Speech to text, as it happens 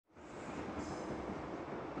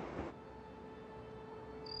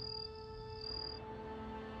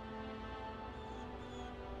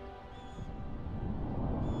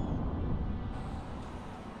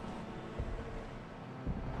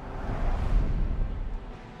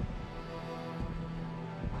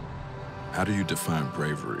How do you define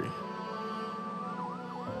bravery?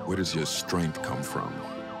 Where does your strength come from?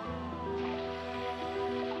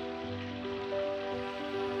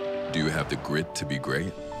 Do you have the grit to be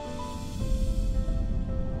great?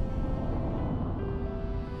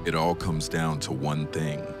 It all comes down to one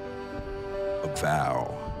thing, a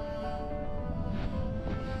vow.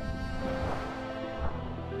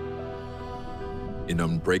 An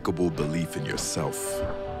unbreakable belief in yourself.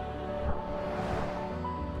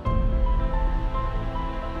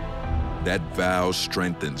 That vow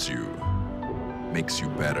strengthens you, makes you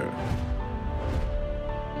better.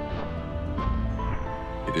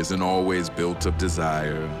 It isn't always built of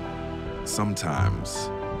desire. Sometimes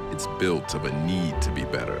it's built of a need to be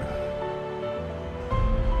better.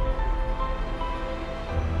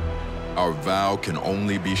 Our vow can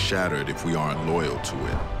only be shattered if we aren't loyal to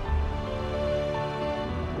it.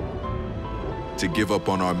 To give up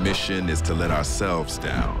on our mission is to let ourselves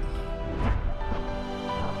down.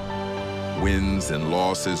 Wins and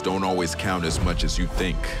losses don't always count as much as you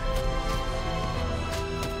think.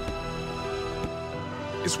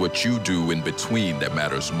 It's what you do in between that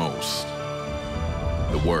matters most.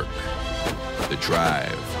 The work, the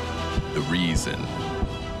drive, the reason.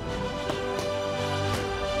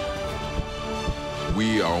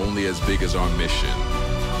 We are only as big as our mission.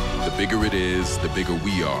 The bigger it is, the bigger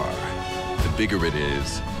we are. The bigger it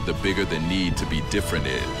is, the bigger the need to be different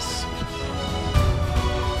is.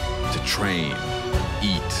 To train,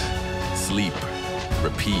 eat, sleep,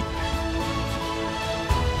 repeat.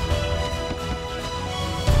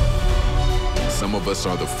 Some of us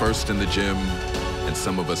are the first in the gym, and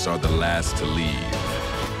some of us are the last to leave.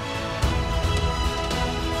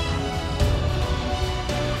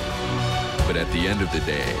 But at the end of the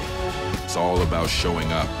day, it's all about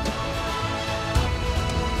showing up.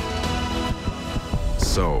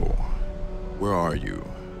 So, where are you?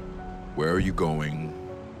 Where are you going?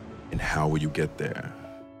 And how will you get there?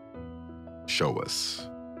 Show us.